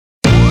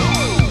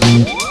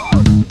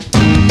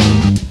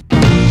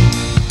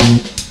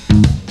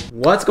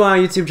What's going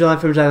on YouTube? Jelani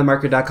from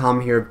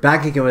JelaniMarketer.com here,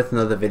 back again with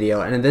another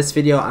video. And in this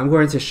video, I'm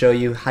going to show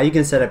you how you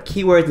can set up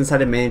keywords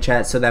inside of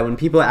Manychat so that when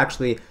people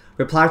actually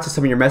reply to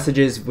some of your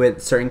messages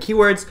with certain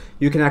keywords,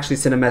 you can actually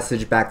send a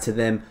message back to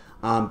them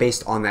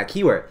based on that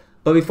keyword.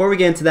 But before we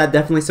get into that,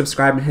 definitely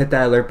subscribe and hit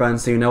that alert button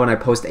so you know when I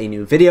post a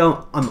new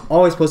video. I'm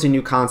always posting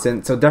new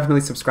content, so definitely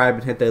subscribe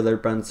and hit the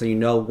alert button so you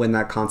know when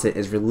that content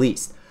is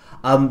released.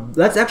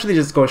 Let's actually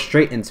just go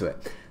straight into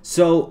it.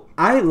 So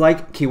I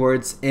like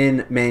keywords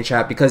in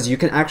Manychat because you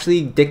can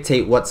actually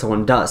dictate what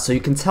someone does. So you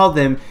can tell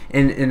them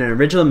in an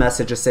original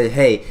message, just say,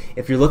 hey,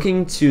 if you're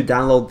looking to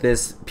download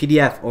this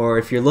PDF, or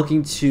if you're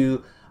looking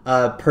to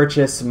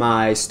purchase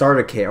my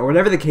starter kit, or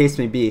whatever the case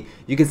may be,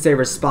 you can say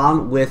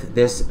respond with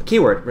this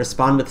keyword,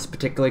 respond with this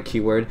particular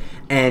keyword,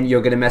 and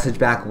you'll get a message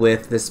back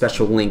with this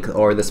special link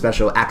or the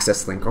special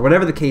access link, or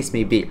whatever the case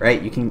may be,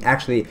 right? You can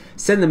actually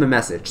send them a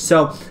message.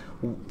 So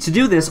to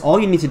do this, all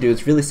you need to do,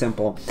 it's really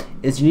simple,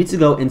 is you need to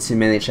go into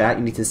Manychat,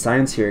 you need to sign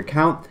into your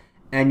account,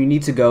 and you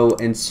need to go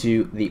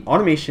into the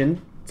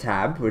automation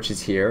tab, which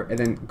is here, and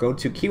then go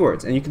to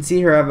keywords. And you can see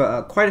here I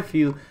have quite a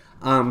few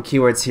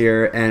keywords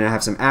here, and I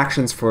have some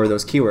actions for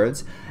those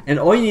keywords. And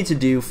all you need to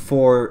do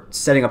for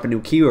setting up a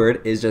new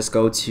keyword is just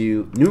go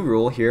to new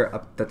rule here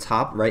up the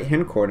top right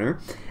hand corner,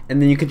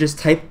 and then you can just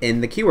type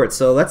in the keyword.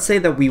 So let's say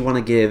that we want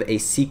to give a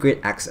secret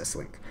access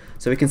link.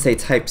 So we can say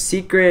type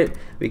secret,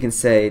 we can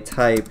say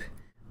type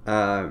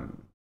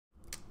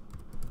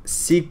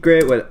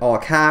secret with all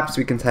caps,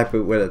 we can type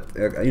it with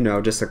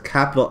a, just a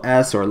capital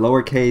S or a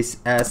lowercase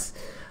s,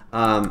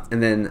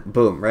 and then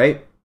boom,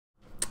 right?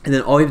 And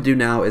then all you have to do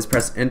now is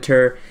press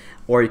enter,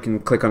 or you can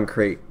click on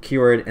create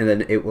keyword, and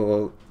then it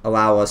will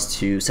allow us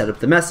to set up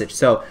the message.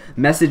 So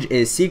message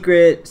is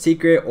secret,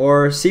 secret,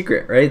 or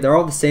secret, right? They're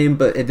all the same,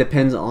 but it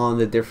depends on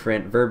the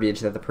different verbiage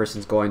that the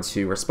person's going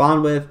to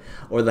respond with,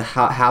 or the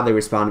how they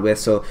respond with.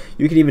 So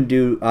you can even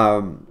do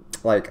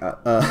like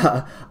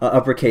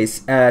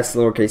uppercase S,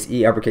 lowercase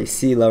e, uppercase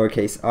C,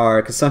 lowercase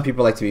r, because some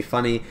people like to be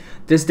funny.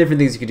 There's different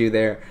things you can do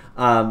there.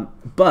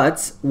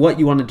 But what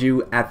you want to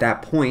do at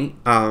that point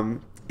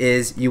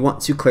is you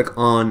want to click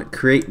on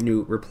create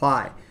new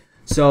reply.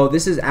 So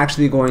this is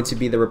actually going to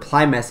be the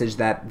reply message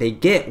that they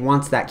get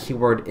once that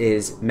keyword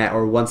is met,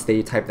 or once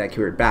they type that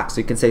keyword back. So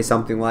you can say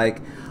something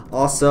like,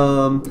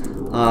 awesome,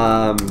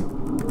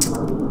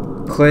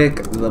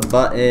 click the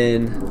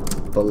button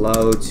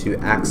below to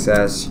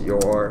access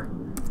your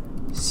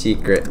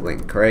secret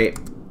link, right?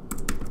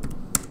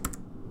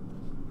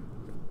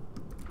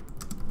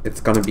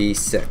 It's gonna be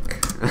sick.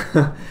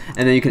 And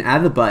then you can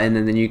add the button,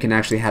 and then you can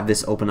actually have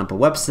this open up a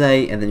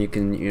website, and then you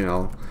can,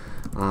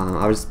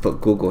 I'll just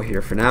put Google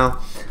here for now,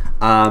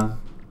 and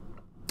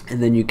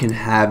then you can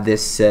have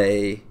this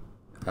say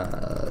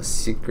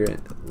secret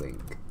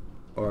link,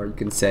 or you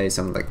can say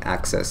something like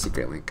access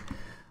secret link.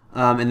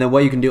 And then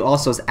what you can do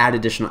also is add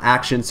additional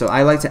actions. So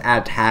I like to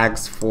add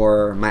tags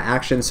for my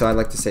actions. So I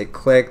like to say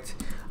clicked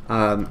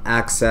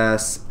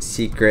access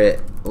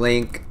secret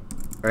link,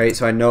 right?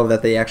 So I know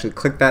that they actually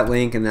click that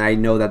link, and then I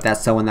know that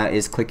that's someone that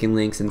is clicking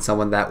links and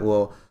someone that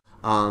will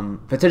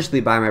potentially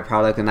buy my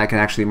product, and I can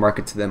actually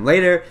market to them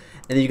later.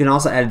 And then you can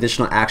also add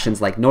additional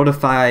actions like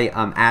notify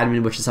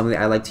admin, which is something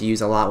that I like to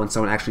use a lot when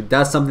someone actually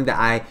does something that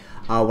I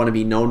want to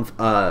be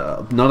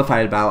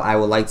notified about. I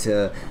would like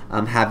to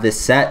have this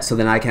set, so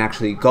then I can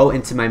actually go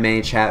into my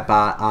Manychat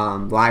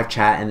bot live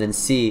chat and then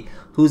see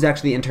who's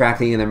actually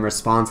interacting, and then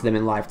respond to them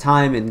in live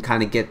time and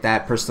kind of get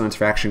that personal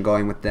interaction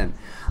going with them.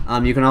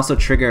 You can also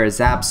trigger a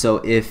zap, so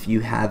if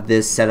you have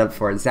this set up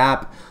for a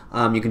zap,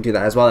 you can do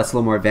that as well. That's a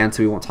little more advanced,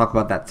 so we won't talk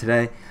about that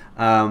today.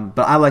 But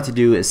I like to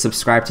do is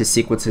subscribe to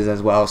sequences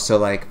as well. So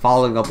like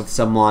following up with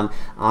someone,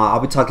 I'll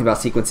be talking about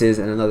sequences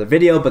in another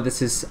video, but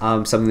this is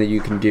something that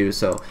you can do.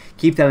 So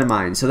keep that in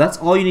mind. So that's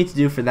all you need to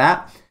do for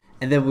that.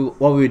 And then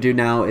what we would do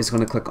now is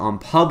going to click on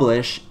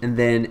publish. And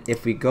then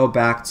if we go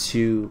back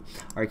to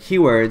our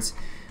keywords,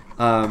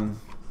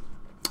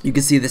 you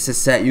can see this is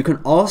set. You can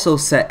also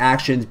set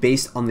actions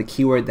based on the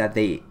keyword that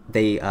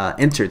they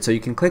entered. So you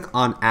can click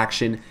on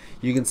action.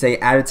 You can say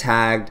add a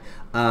tag,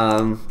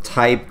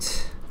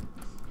 typed,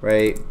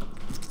 right,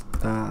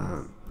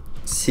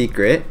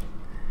 secret,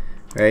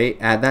 right,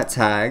 add that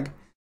tag,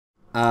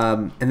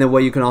 and then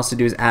what you can also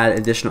do is add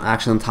additional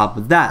action on top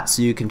of that.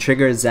 So you can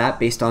trigger a zap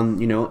based on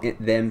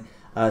them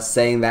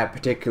saying that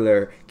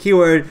particular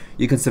keyword.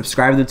 You can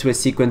subscribe them to a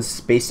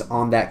sequence based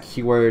on that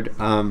keyword.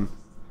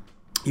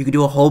 You can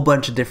do a whole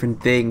bunch of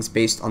different things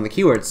based on the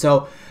keyword.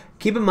 So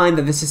keep in mind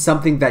that this is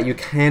something that you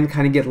can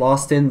kind of get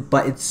lost in,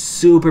 but it's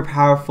super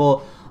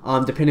powerful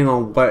depending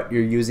on what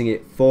you're using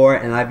it for.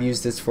 And I've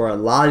used this for a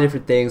lot of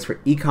different things,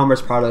 for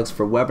e-commerce products,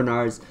 for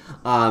webinars,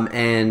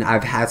 and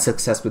I've had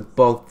success with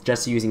both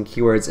just using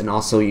keywords and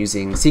also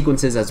using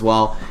sequences as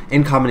well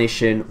in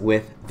combination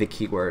with the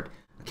keyword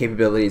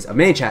capabilities of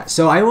Manychat.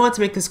 So I wanted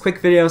to make this quick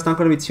video. It's not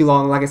going to be too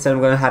long. Like I said, I'm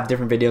going to have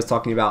different videos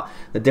talking about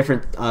the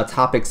different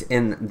topics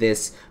in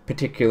this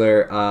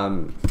particular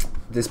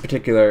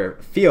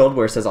field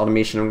where it says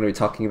automation. I'm going to be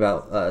talking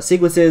about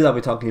sequences. I'll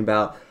be talking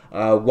about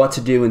what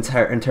to do in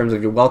terms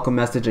of your welcome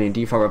message and your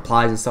default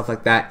replies and stuff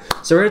like that.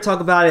 So we're going to talk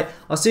about it.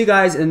 I'll see you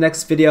guys in the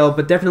next video,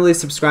 but definitely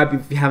subscribe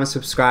if you haven't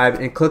subscribed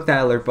and click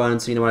that alert button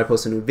so you know when I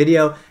post a new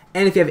video.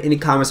 And if you have any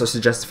comments or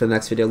suggestions for the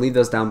next video, leave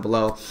those down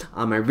below.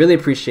 I really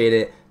appreciate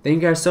it. Thank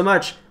you guys so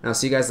much, and I'll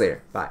see you guys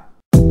later. Bye.